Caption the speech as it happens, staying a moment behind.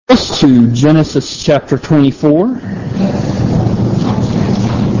us to Genesis chapter 24.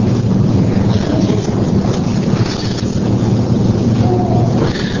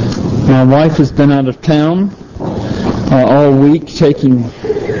 My wife has been out of town all week taking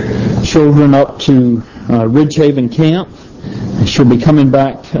children up to Ridgehaven Camp. She'll be coming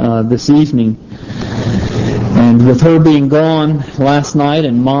back this evening. And with her being gone last night,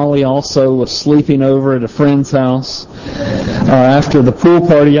 and Molly also was sleeping over at a friend's house, after the pool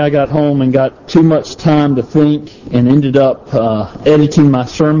party I got home and got too much time to think and ended up editing my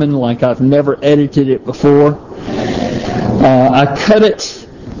sermon like I've never edited it before. I cut it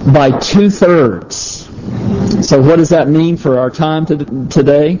by 2/3. So what does that mean for our time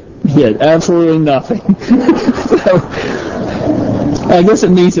today? Yeah, absolutely nothing. So, I guess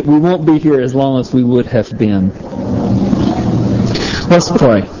it means that we won't be here as long as we would have been. Let's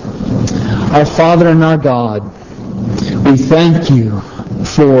pray. Our Father and our God, we thank you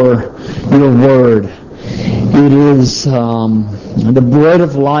for your word. It is the bread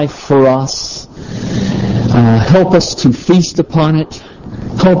of life for us. Help us to feast upon it.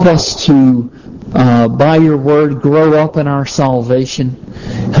 Help us to, by your word, grow up in our salvation.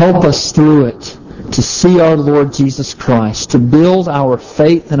 Help us through it to see our Lord Jesus Christ, to build our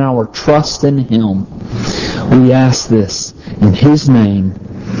faith and our trust in Him. We ask this in His name.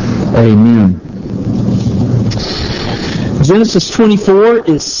 Amen. Genesis 24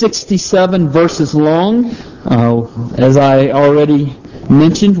 is 67 verses long. As I already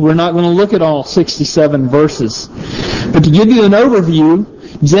mentioned, we're not going to look at all 67 verses. But to give you an overview,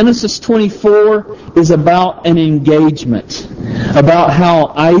 Genesis 24 is about an engagement, about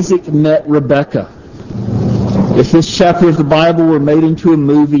how Isaac met Rebekah. If this chapter of the Bible were made into a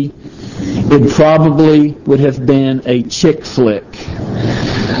movie, it probably would have been a chick flick.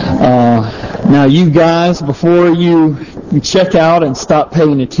 Now you guys, before you check out and stop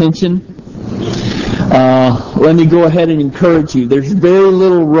paying attention, let me go ahead and encourage you. There's very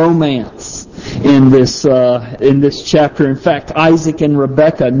little romance in this chapter. In fact, Isaac and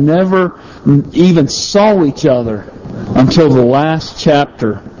Rebekah never even saw each other until the last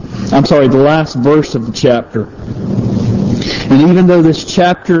verse of the chapter. And even though this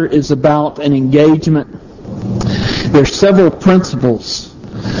chapter is about an engagement, there's several principles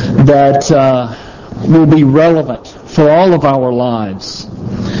that will be relevant for all of our lives.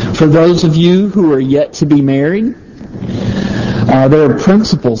 For those of you who are yet to be married, there are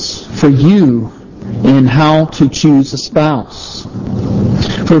principles for you in how to choose a spouse.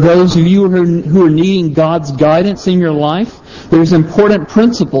 For those of you who are needing God's guidance in your life, there's important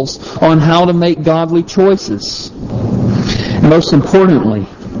principles on how to make godly choices. Most importantly,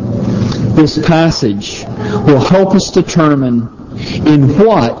 this passage will help us determine in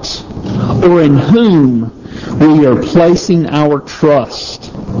what or in whom we are placing our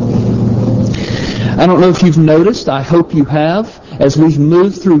trust. I don't know if you've noticed, I hope you have, as we've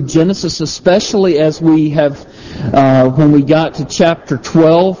moved through Genesis, especially as we have, when we got to chapter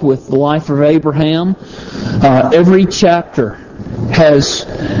 12 with the life of Abraham, every chapter has,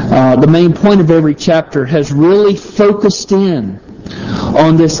 the main point of every chapter has really focused in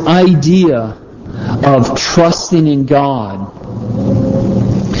on this idea of trusting in God.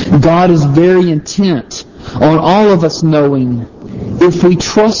 God is very intent on all of us knowing if we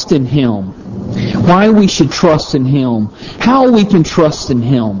trust in Him, why we should trust in Him, how we can trust in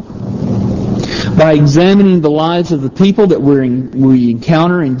Him. By examining the lives of the people that we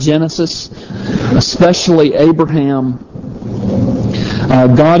encounter in Genesis, especially Abraham,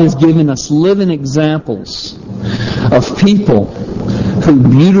 God has given us living examples of people who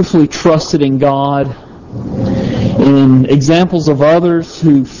beautifully trusted in God, and examples of others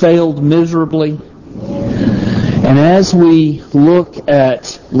who failed miserably. And as we look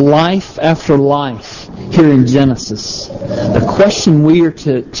at life after life here in Genesis, the question we are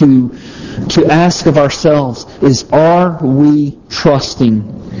to ask of ourselves is, are we trusting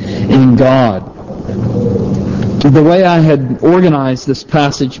in God? The way I had organized this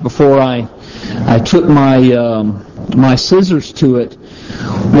passage before I took my scissors to it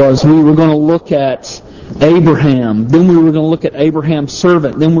was we were going to look at Abraham, then we were going to look at Abraham's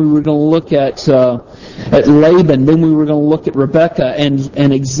servant, then we were going to look at Laban, then we were going to look at Rebekah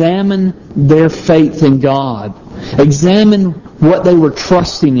and examine their faith in God. Examine what they were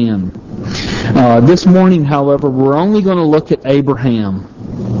trusting in. This morning, however, we're only going to look at Abraham.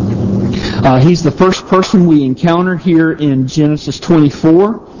 He's the first person we encounter here in Genesis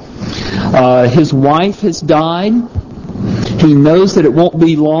 24. His wife has died. He knows that it won't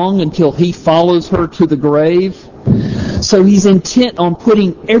be long until he follows her to the grave. So he's intent on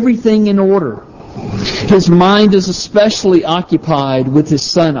putting everything in order. His mind is especially occupied with his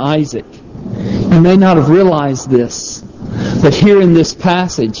son Isaac. You may not have realized this, but here in this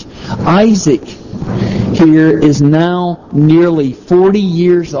passage, Isaac here is now nearly 40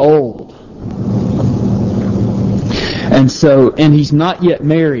 years old. And he's not yet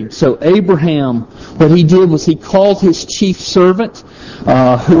married. So Abraham, what he did was he called his chief servant,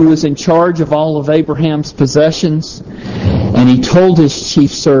 who was in charge of all of Abraham's possessions, and he told his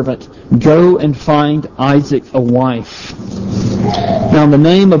chief servant, "Go and find Isaac a wife." Now the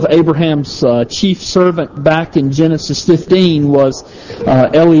name of Abraham's chief servant back in Genesis 15 was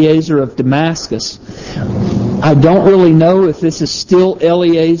Eliezer of Damascus. I don't really know if this is still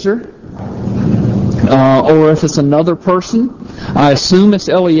Eliezer, or if it's another person. I assume it's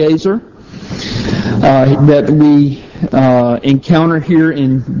Eliezer that we encounter here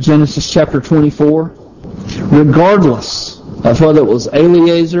in Genesis chapter 24. Regardless of whether it was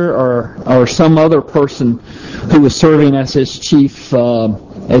Eliezer or some other person who was serving as his chief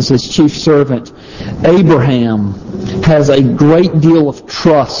servant, Abraham has a great deal of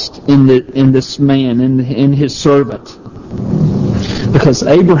trust in this man, in his servant, because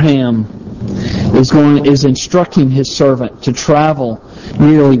Abraham is instructing his servant to travel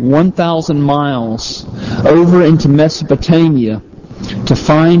nearly 1,000 miles over into Mesopotamia to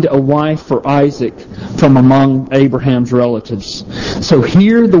find a wife for Isaac from among Abraham's relatives. So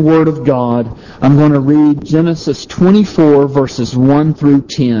hear the Word of God. I'm going to read Genesis 24 verses 1 through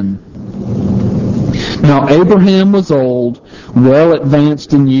 10. Now Abraham was old, well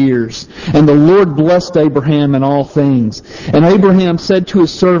advanced in years, and the Lord blessed Abraham in all things. And Abraham said to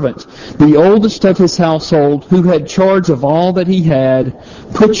his servant, the oldest of his household, who had charge of all that he had,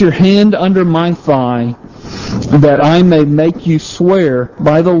 "Put your hand under my thigh, that I may make you swear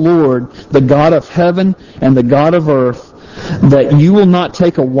by the Lord, the God of heaven and the God of earth, that you will not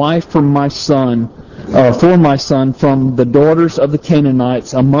take a wife for my son from the daughters of the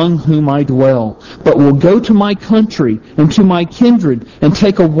Canaanites among whom I dwell, but will go to my country and to my kindred and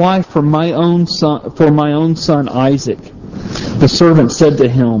take a wife for my own son Isaac." The servant said to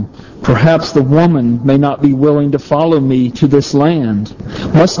him, "Perhaps the woman may not be willing to follow me to this land.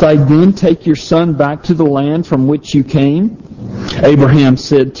 Must I then take your son back to the land from which you came?" Abraham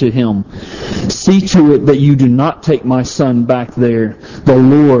said to him, "See to it that you do not take my son back there. The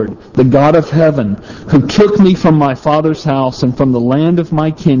Lord, the God of heaven, who took me from my father's house and from the land of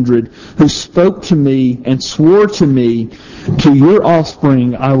my kindred, who spoke to me and swore to me, 'To your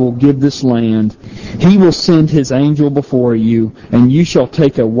offspring I will give this land,' he will send his angel before you, and you shall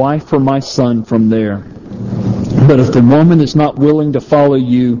take a wife for my son from there. But if the woman is not willing to follow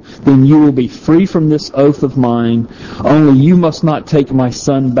you, then you will be free from this oath of mine. Only you must not take my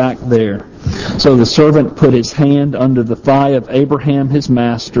son back there." So the servant put his hand under the thigh of Abraham his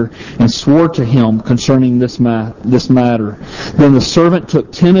master and swore to him concerning this matter. Then the servant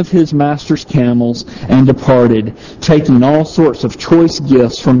took 10 of his master's camels and departed, taking all sorts of choice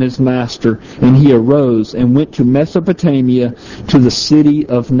gifts from his master, and he arose and went to Mesopotamia, to the city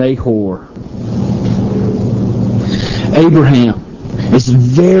of Nahor. Abraham is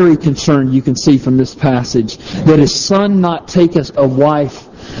very concerned, you can see from this passage, that his son not take a wife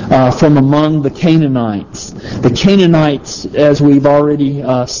from among the Canaanites. The Canaanites, as we've already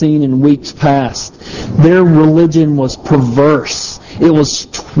seen in weeks past, their religion was perverse. It was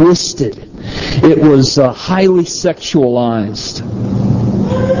twisted. It was highly sexualized.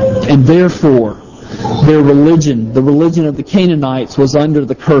 And therefore, their religion, the religion of the Canaanites, was under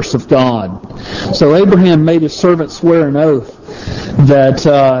the curse of God. So Abraham made his servant swear an oath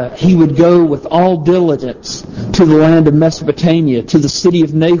that he would go with all diligence to the land of Mesopotamia, to the city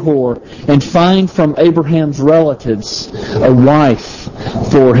of Nahor, and find from Abraham's relatives a wife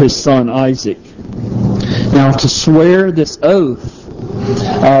for his son Isaac. Now, to swear this oath,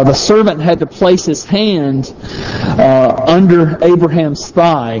 the servant had to place his hand under Abraham's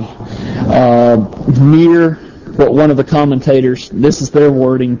thigh, near what one of the commentators, this is their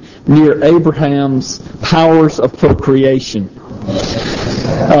wording, near Abraham's powers of procreation.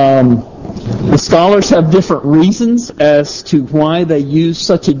 The scholars have different reasons as to why they use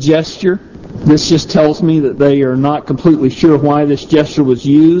such a gesture. This just tells me that they are not completely sure why this gesture was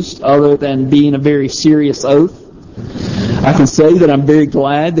used, other than being a very serious oath. I can say that I'm very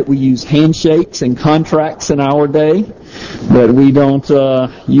glad that we use handshakes and contracts in our day, that we don't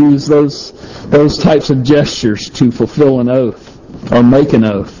use those types of gestures to fulfill an oath or make an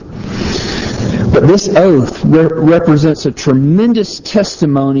oath. But this oath represents a tremendous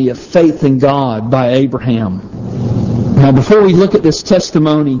testimony of faith in God by Abraham. Now, before we look at this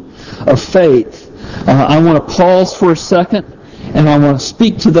testimony of faith, I want to pause for a second And I want to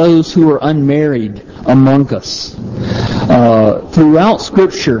speak to those who are unmarried among us. Throughout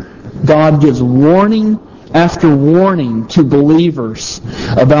Scripture, God gives warning after warning to believers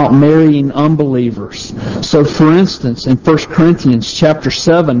about marrying unbelievers. So, for instance, in 1 Corinthians chapter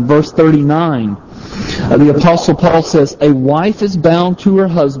 7, verse 39, the Apostle Paul says, "A wife is bound to her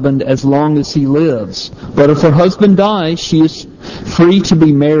husband as long as he lives. But if her husband dies, she is free to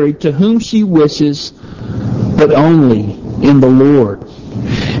be married to whom she wishes, but only in the Lord."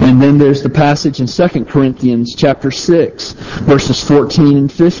 And then there's the passage in 2 Corinthians chapter 6, verses 14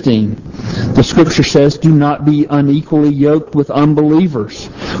 and 15. The Scripture says, "Do not be unequally yoked with unbelievers.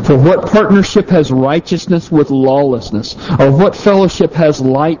 For what partnership has righteousness with lawlessness? Or what fellowship has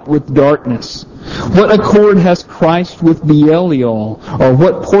light with darkness? What accord has Christ with Belial? Or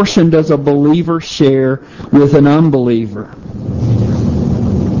what portion does a believer share with an unbeliever?"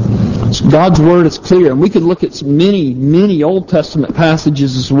 God's Word is clear, and we could look at many, many Old Testament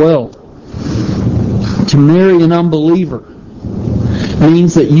passages as well. To marry an unbeliever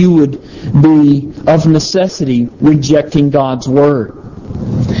means that you would be, of necessity, rejecting God's Word.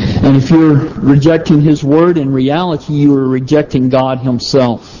 And if you're rejecting His Word, in reality, you are rejecting God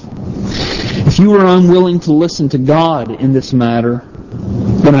Himself. If you were unwilling to listen to God in this matter,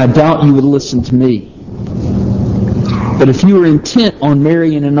 then I doubt you would listen to me. But if you are intent on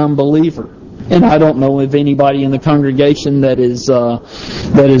marrying an unbeliever, and I don't know of anybody in the congregation that is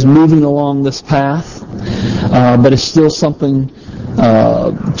moving along this path, but it's still something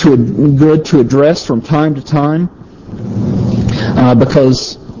good to address from time to time,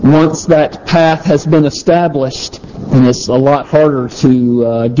 because once that path has been established, and it's a lot harder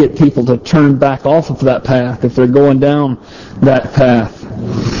to get people to turn back off of that path if they're going down that path.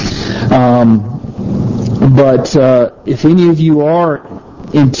 But if any of you are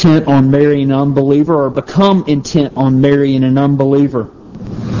intent on marrying an unbeliever or become intent on marrying an unbeliever,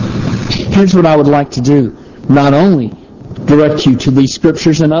 here's what I would like to do. Not only direct you to these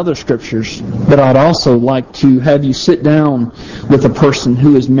Scriptures and other Scriptures, but I'd also like to have you sit down with a person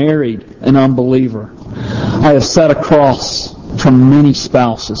who is married an unbeliever. I have sat across from many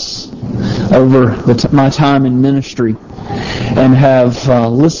spouses over my time in ministry and have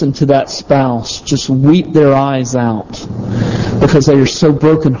listened to that spouse just weep their eyes out because they are so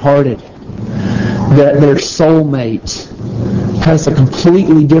brokenhearted that their soulmate has a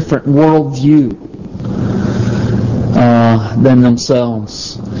completely different worldview than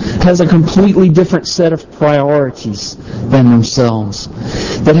themselves, has a completely different set of priorities than themselves,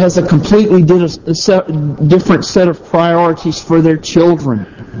 that has a completely different set of priorities for their children.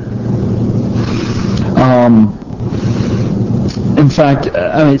 In fact,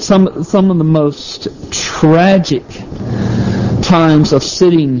 some of the most tragic times of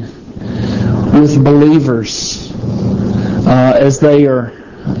sitting with believers as they are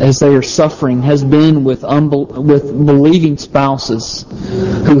suffering has been with believing spouses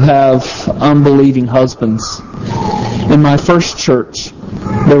who have unbelieving husbands. In my first church,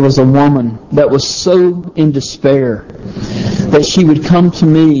 there was a woman that was so in despair that she would come to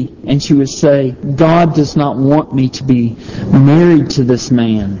me and she would say, "God does not want me to be married to this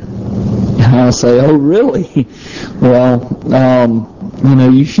man." And I would say, "Oh, really? Well,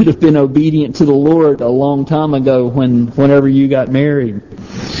 you should have been obedient to the Lord a long time ago whenever you got married."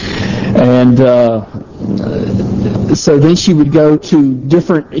 And so then she would go to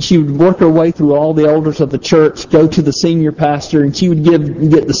she would work her way through all the elders of the church, go to the senior pastor, and she would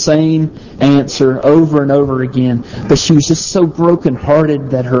get the same answer over and over again. But she was just so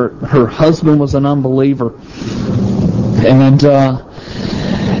brokenhearted that her husband was an unbeliever. And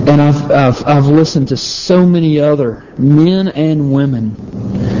I've listened to so many other men and women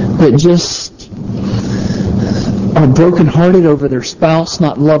that just are brokenhearted over their spouse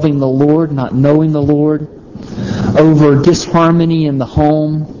not loving the Lord, not knowing the Lord, over disharmony in the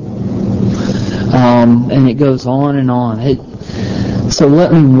home, and it goes on and on. So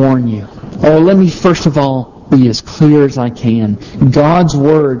let me warn you, or let me first of all be as clear as I can. God's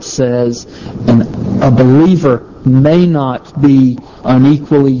Word says a believer may not be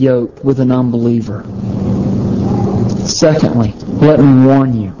unequally yoked with an unbeliever. Secondly, let me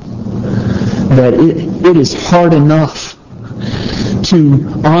warn you that it is hard enough to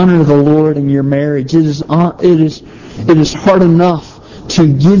honor the Lord in your marriage. It is hard enough to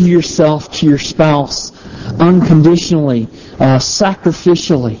give yourself to your spouse unconditionally,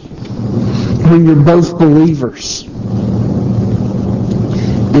 sacrificially, when you're both believers.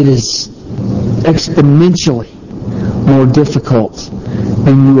 It is exponentially more difficult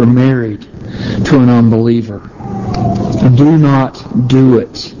when you are married to an unbeliever. Do not do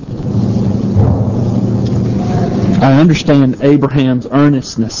it. I understand Abraham's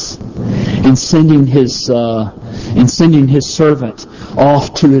earnestness in sending his servant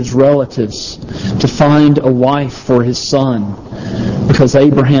off to his relatives to find a wife for his son, because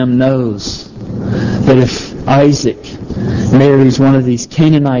Abraham knows that if Isaac marries one of these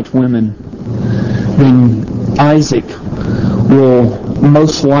Canaanite women, then Isaac will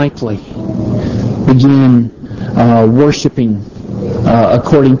most likely begin worshiping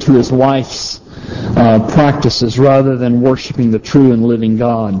according to his wife's practices rather than worshiping the true and living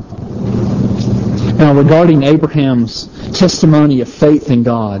God. Now, regarding Abraham's testimony of faith in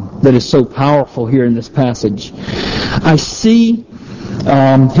God that is so powerful here in this passage, I see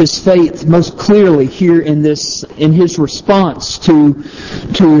his faith most clearly here in his response to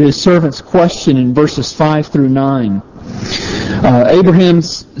his servant's question in verses 5 through 9. Abraham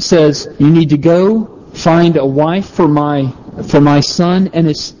says, "You need to go find a wife for my son," and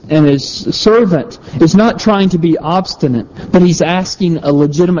his servant is not trying to be obstinate, but he's asking a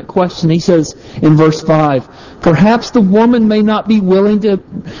legitimate question. He says in verse 5, "Perhaps the woman may not be willing to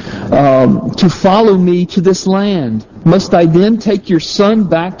follow me to this land. Must I then take your son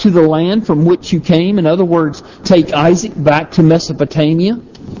back to the land from which you came?" In other words, take Isaac back to Mesopotamia.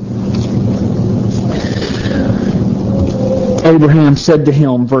 Abraham said to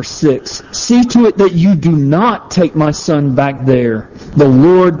him, verse 6, "See to it that you do not take my son back there. The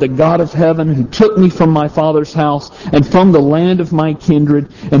Lord, the God of heaven, who took me from my father's house and from the land of my kindred,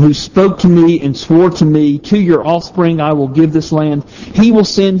 and who spoke to me and swore to me, to your offspring I will give this land, he will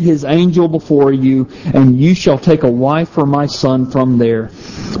send his angel before you, and you shall take a wife for my son from there.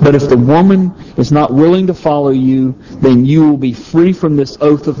 But if the woman is not willing to follow you, then you will be free from this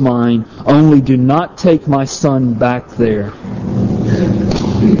oath of mine. Only do not take my son back there."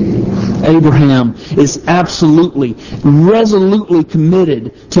 Abraham is absolutely, resolutely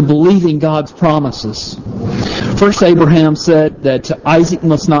committed to believing God's promises. First, Abraham said that Isaac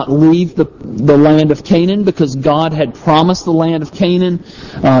must not leave the land of Canaan because God had promised the land of Canaan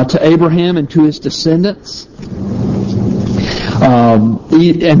to Abraham and to his descendants.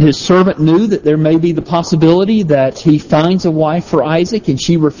 And his servant knew that there may be the possibility that he finds a wife for Isaac and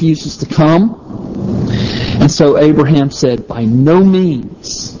she refuses to come. And so Abraham said, by no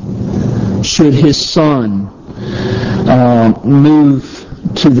means should his son move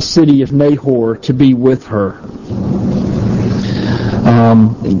to the city of Nahor to be with her.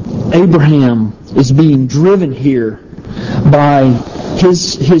 Abraham is being driven here by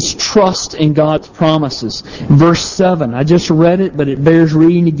his trust in God's promises. Verse 7, I just read it, but it bears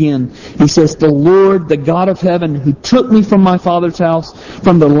reading again. He says, "The Lord, the God of heaven, who took me from my father's house,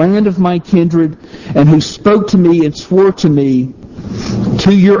 from the land of my kindred, and who spoke to me and swore to me,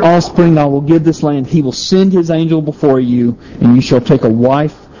 to your offspring I will give this land. He will send his angel before you, and you shall take a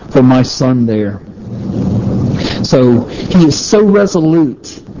wife for my son there." So he is so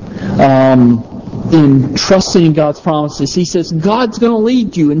resolute in trusting in God's promises. He says, God's going to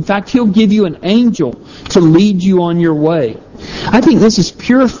lead you. In fact, He'll give you an angel to lead you on your way. I think this is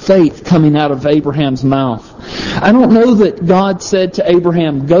pure faith coming out of Abraham's mouth. I don't know that God said to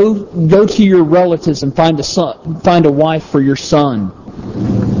Abraham, go to your relatives and find a wife for your son.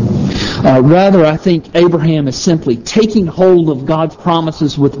 Rather, I think Abraham is simply taking hold of God's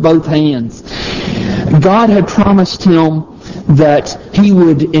promises with both hands. God had promised him that he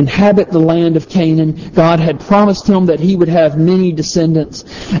would inhabit the land of Canaan. God had promised him that he would have many descendants.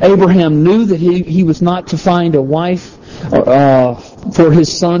 Abraham knew that he was not to find a wife for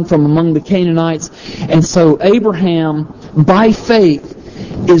his son from among the Canaanites. And so Abraham, by faith,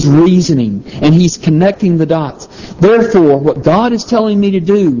 is reasoning, and he's connecting the dots. Therefore, what God is telling me to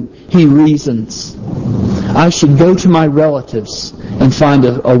do, he reasons. I should go to my relatives and find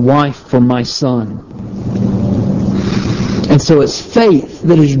a wife for my son. And so it's faith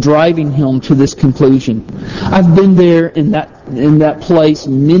that is driving him to this conclusion. I've been there in that place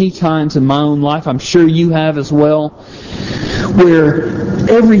many times in my own life. I'm sure you have as well. Where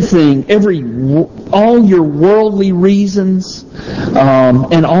all your worldly reasons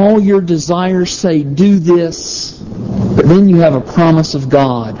and all your desires say, do this. But then you have a promise of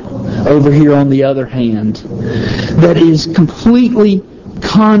God over here on the other hand that is completely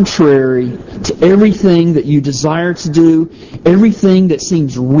contrary to everything that you desire to do, everything that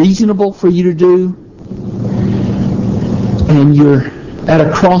seems reasonable for you to do. And you're at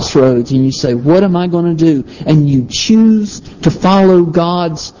a crossroads and you say, what am I going to do? And you choose to follow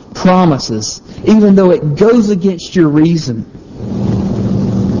God's promises, even though it goes against your reason.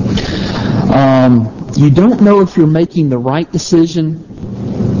 You don't know if you're making the right decision,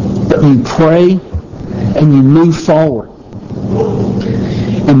 but you pray and you move forward.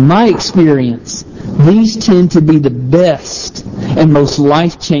 In my experience, These tend to be the best and most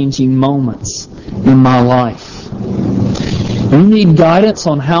life-changing moments in my life. You need guidance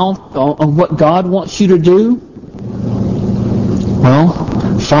on what God wants you to do?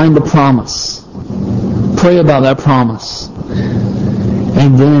 Well, find the promise. Pray about that promise.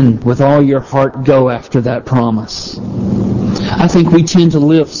 And then, with all your heart, go after that promise. I think we tend to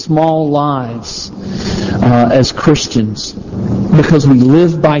live small lives as Christians because we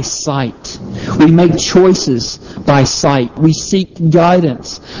live by sight. We make choices by sight. We seek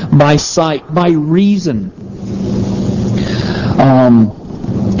guidance by sight, by reason.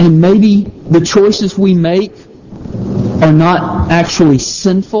 And maybe the choices we make are not actually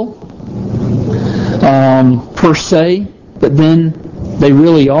sinful per se, but then they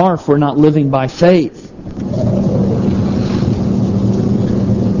really are if we're not living by faith.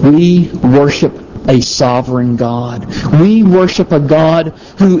 We worship a sovereign God. We worship a God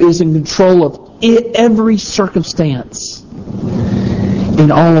who is in control of every circumstance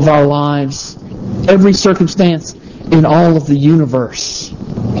in all of our lives, every circumstance in all of the universe.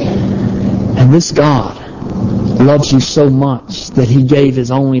 And this God loves you so much that He gave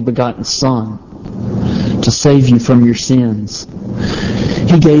His only begotten Son to save you from your sins.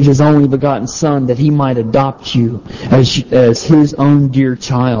 He gave His only begotten Son that He might adopt you as His own dear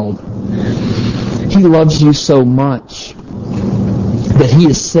child. He loves you so much that He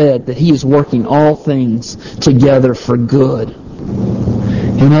has said that He is working all things together for good.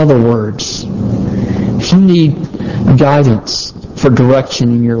 In other words, if you need guidance for direction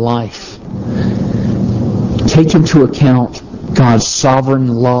in your life, take into account God's sovereign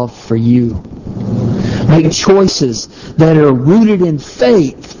love for you. Make choices that are rooted in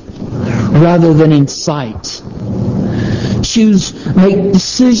faith rather than in sight. Make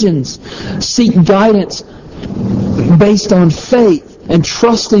decisions, seek guidance based on faith and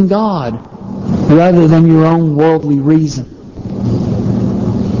trust in God rather than your own worldly reason.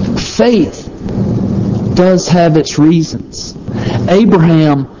 Faith does have its reasons.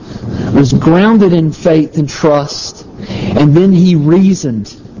 Abraham was grounded in faith and trust, and then he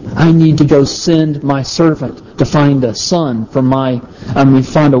reasoned, I need to go send my servant to find a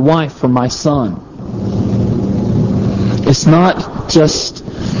find a wife for my son. It's not just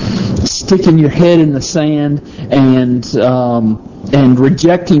sticking your head in the sand and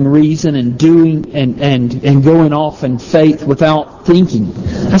rejecting reason and doing and going off in faith without thinking.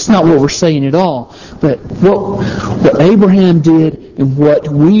 That's not what we're saying at all. But what Abraham did and what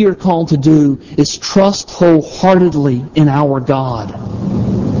we are called to do is trust wholeheartedly in our God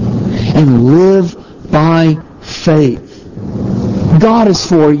and live by faith. God is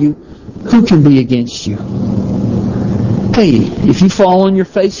for you. Who can be against you? Hey, if you fall on your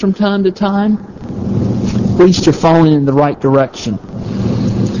face from time to time, at least you're falling in the right direction.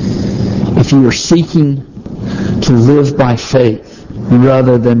 If you are seeking to live by faith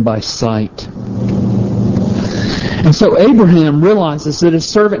rather than by sight. And so Abraham realizes that his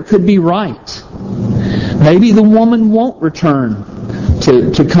servant could be right. Maybe the woman won't return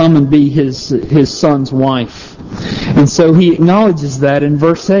to come and be his son's wife. And so he acknowledges that in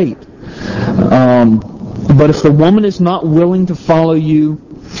verse 8. But if the woman is not willing to follow you,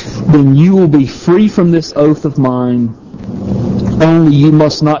 then you will be free from this oath of mine. Only you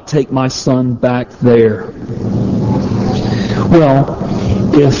must not take my son back there. Well,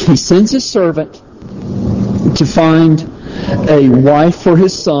 if he sends his servant to find a wife for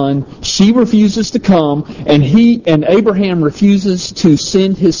his son, she refuses to come, and Abraham refuses to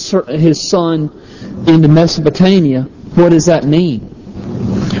send his son into Mesopotamia, what does that mean?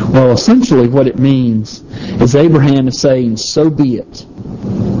 Well, essentially what it means is Abraham is saying, so be it.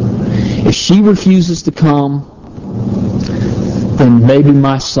 If she refuses to come, then maybe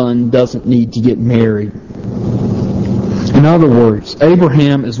my son doesn't need to get married. In other words,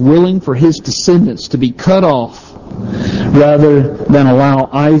 Abraham is willing for his descendants to be cut off rather than allow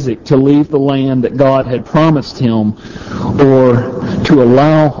Isaac to leave the land that God had promised him, or to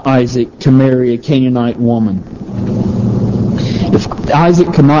allow Isaac to marry a Canaanite woman. If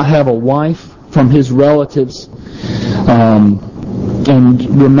Isaac could not have a wife from his relatives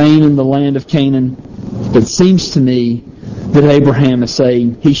and remain in the land of Canaan, it seems to me that Abraham is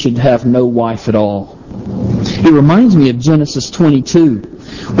saying he should have no wife at all. It reminds me of Genesis 22,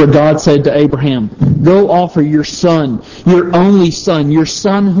 where God said to Abraham, go offer your son, your only son, your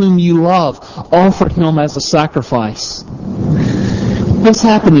son whom you love, offer him as a sacrifice. What's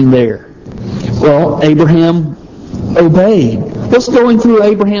happening there? Well, Abraham obeyed. What's going through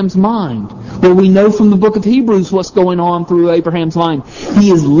Abraham's mind? Well, we know from the book of Hebrews what's going on through Abraham's mind.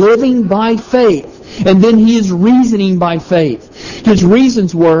 He is living by faith, and then he is reasoning by faith. His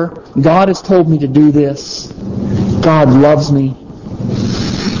reasons were, God has told me to do this. God loves me.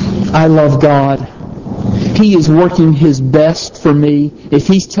 I love God. He is working His best for me. If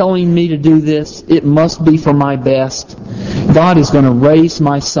He's telling me to do this, it must be for my best. God is going to raise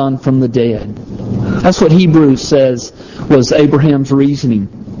my son from the dead. That's what Hebrews says was Abraham's reasoning.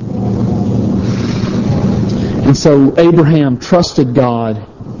 And so Abraham trusted God,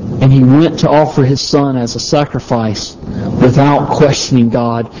 and he went to offer his son as a sacrifice without questioning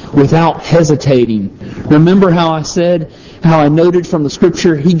God, without hesitating. Remember how I noted from the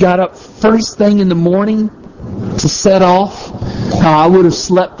Scripture, he got up first thing in the morning to set off, how I would have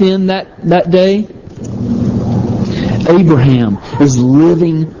slept in that day? Abraham is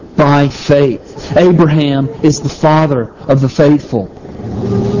living by faith. Abraham is the father of the faithful.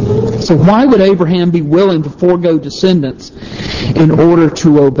 So why would Abraham be willing to forego descendants in order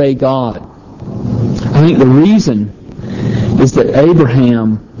to obey God? I think the reason is that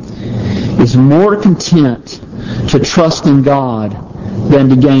Abraham is more content to trust in God than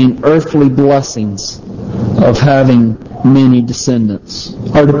to gain earthly blessings of having many descendants.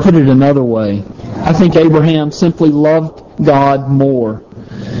 Or to put it another way, I think Abraham simply loved God more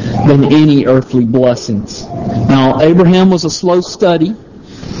than any earthly blessings. Now, Abraham was a slow study.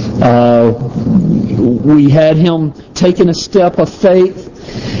 We had him taking a step of faith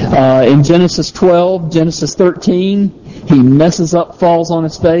in Genesis 12, Genesis 13. He messes up, falls on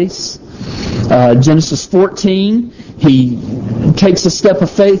his face. Genesis 14, he takes a step of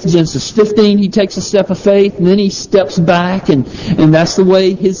faith. Genesis 15, he takes a step of faith, and then he steps back, and that's the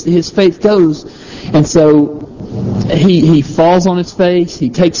way his faith goes. And so he falls on his face, he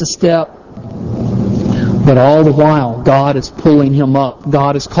takes a step, but all the while God is pulling him up.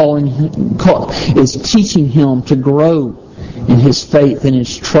 God is is teaching him to grow in his faith and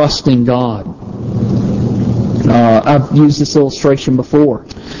his trust in God. I've used this illustration before,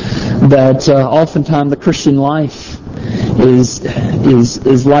 that oftentimes the Christian life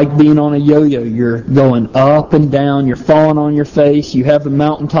is like being on a yo-yo. You're going up and down, you're falling on your face, you have the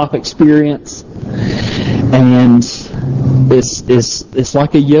mountaintop experience, and it's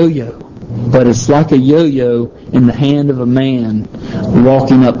like a yo-yo. But it's like a yo-yo in the hand of a man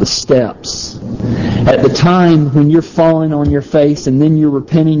walking up the steps. At the time when you're falling on your face and then you're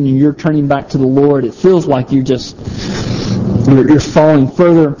repenting and you're turning back to the Lord, it feels like you're falling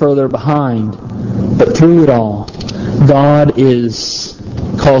further and further behind. But through it all, God is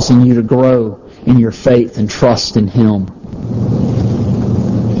causing you to grow in your faith and trust in Him.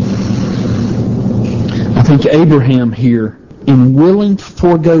 I think Abraham here, in willing to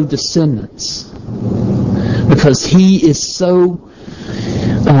forego descendants, because he is so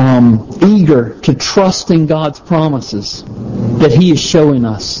eager to trust in God's promises, that he is showing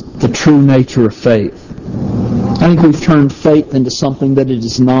us the true nature of faith. I think we've turned faith into something that it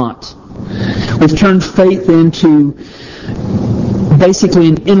is not. We've turned faith into basically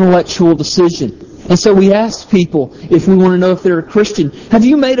an intellectual decision. And so we ask people, if we want to know if they're a Christian, have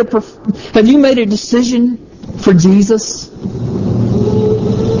you made a decision for Jesus?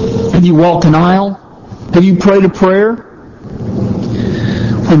 Have you walked an aisle? Have you prayed a prayer?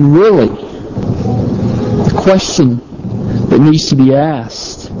 When really, the question that needs to be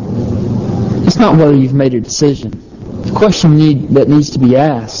asked, it's not whether you've made a decision. The question that needs to be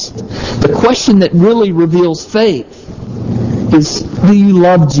asked, the question that really reveals faith, is, do you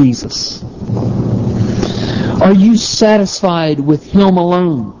love Jesus? Are you satisfied with Him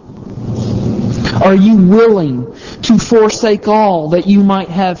alone? Are you willing to forsake all that you might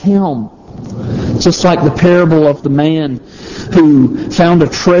have Him? Just like the parable of the man who found a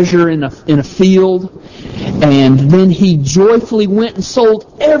treasure in a field, and then he joyfully went and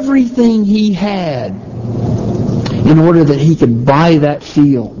sold everything he had in order that he could buy that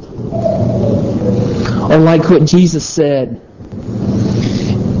field. Or like what Jesus said,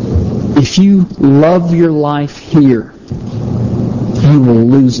 if you love your life here, you will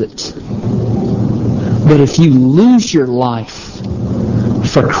lose it. But if you lose your life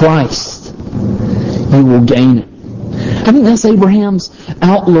for Christ, you will gain it. I think that's Abraham's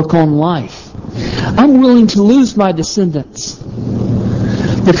outlook on life. I'm willing to lose my descendants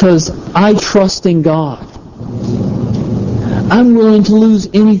because I trust in God. I'm willing to lose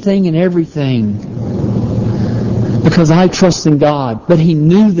anything and everything because I trust in God. But he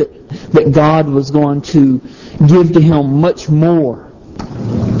knew that God was going to give to him much more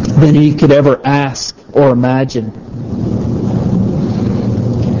than he could ever ask or imagine.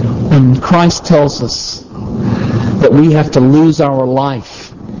 And Christ tells us that we have to lose our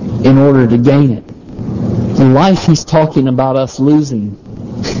life in order to gain it. The life he's talking about us losing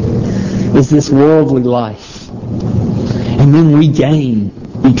is this worldly life. And then we gain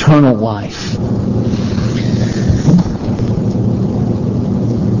eternal life.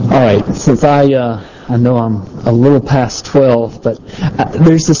 All right, since I know I'm a little past 12, but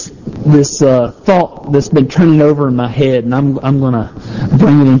there's this thought that's been turning over in my head, and I'm going to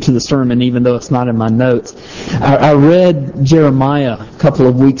bring it into the sermon, even though it's not in my notes. I read Jeremiah a couple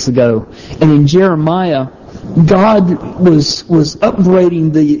of weeks ago, and in Jeremiah, God was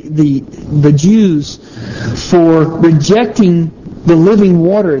upbraiding the Jews for rejecting the living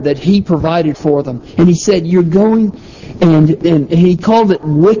water that He provided for them, and He said, "You're going." And He called it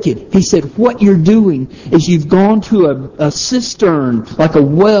wicked. He said, what you're doing is you've gone to a cistern, like a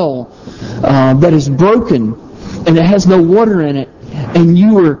well, that is broken, and it has no water in it, and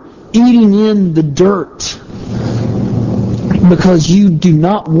you are eating in the dirt because you do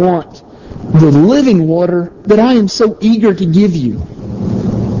not want the living water that I am so eager to give you.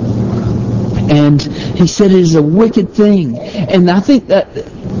 And He said it is a wicked thing. And I think that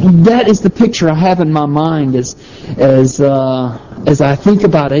is the picture I have in my mind as I think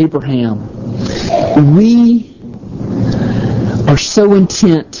about Abraham. We are so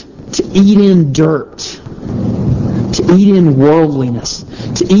intent to eat in dirt, to eat in worldliness,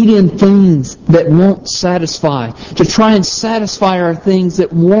 to eat in things that won't satisfy, to try and satisfy our things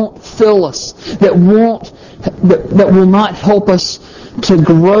that won't fill us, that will not help us to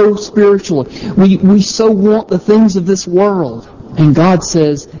grow spiritually. We so want the things of this world. And God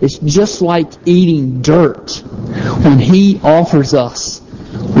says it's just like eating dirt when He offers us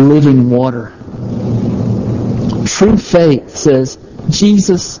living water. True faith says,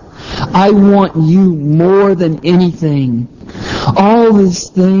 Jesus, I want you more than anything. All these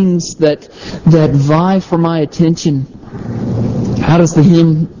things that vie for my attention. How does the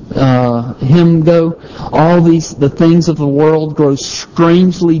hymn go? The things of the world grow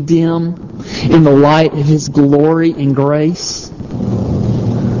strangely dim in the light of His glory and grace.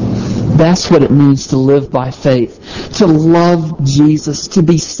 That's what it means to live by faith. To love Jesus, to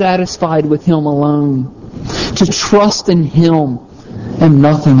be satisfied with Him alone, to trust in Him and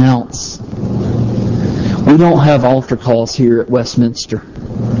nothing else. We don't have altar calls here at Westminster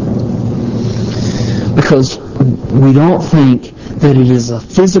because we don't think that it is a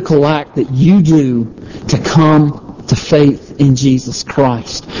physical act that you do to come to faith in Jesus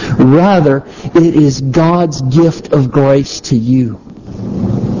Christ. Rather, it is God's gift of grace to you.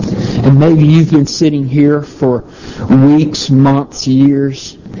 And maybe you've been sitting here for weeks, months,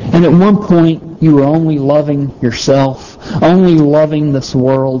 years, and at one point you were only loving yourself, only loving this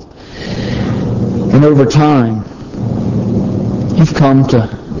world. And over time, you've come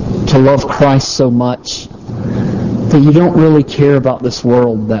to love Christ so much that you don't really care about this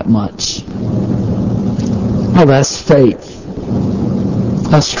world that much. Oh, that's faith.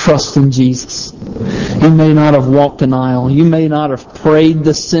 That's trust in Jesus. You may not have walked an aisle. You may not have prayed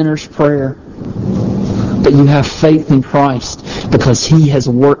the sinner's prayer. But you have faith in Christ because He has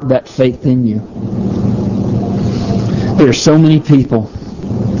worked that faith in you. There are so many people,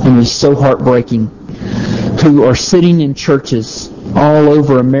 and it's so heartbreaking, who are sitting in churches all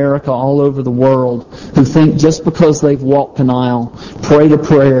over America, all over the world, who think just because they've walked an aisle, prayed a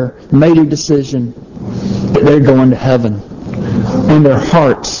prayer, made a decision, that they're going to heaven. When their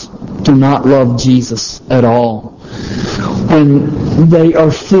hearts do not love Jesus at all. When they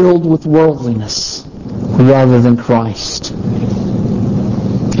are filled with worldliness rather than Christ.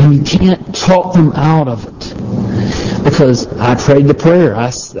 And you can't talk them out of it. Because I prayed the prayer.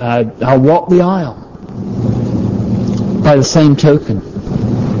 I walked the aisle. By the same token,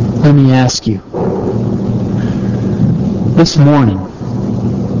 let me ask you. This morning,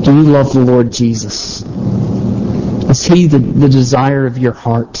 do you love the Lord Jesus? Is He the desire of your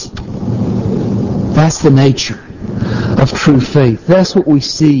heart? That's the nature of true faith. That's what we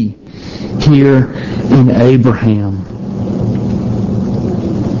see here in Abraham.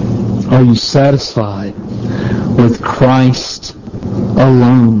 Are you satisfied with Christ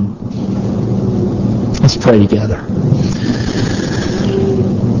alone? Let's pray together.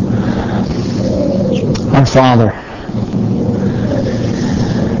 Our Father,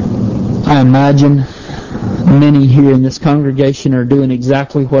 I imagine many here in this congregation are doing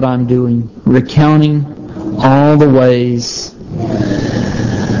exactly what I'm doing, recounting all the ways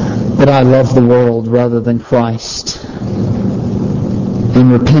that I love the world rather than Christ,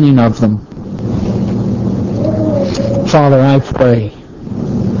 and repenting of them. Father, I pray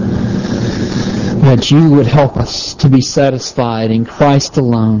that you would help us to be satisfied in Christ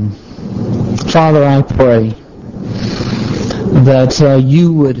alone. Father, I pray that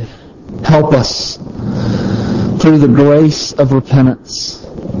you would help us through the grace of repentance,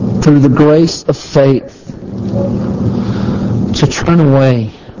 through the grace of faith, to turn away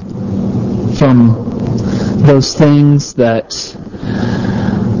from those things that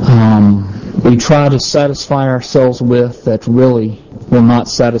we try to satisfy ourselves with that really will not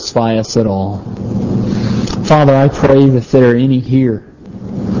satisfy us at all. Father, I pray that there are any here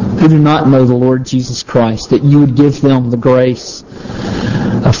who do not know the Lord Jesus Christ, that you would give them the grace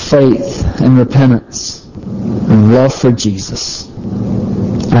of faith and repentance and love for Jesus.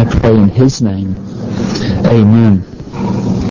 I pray in His name. Amen.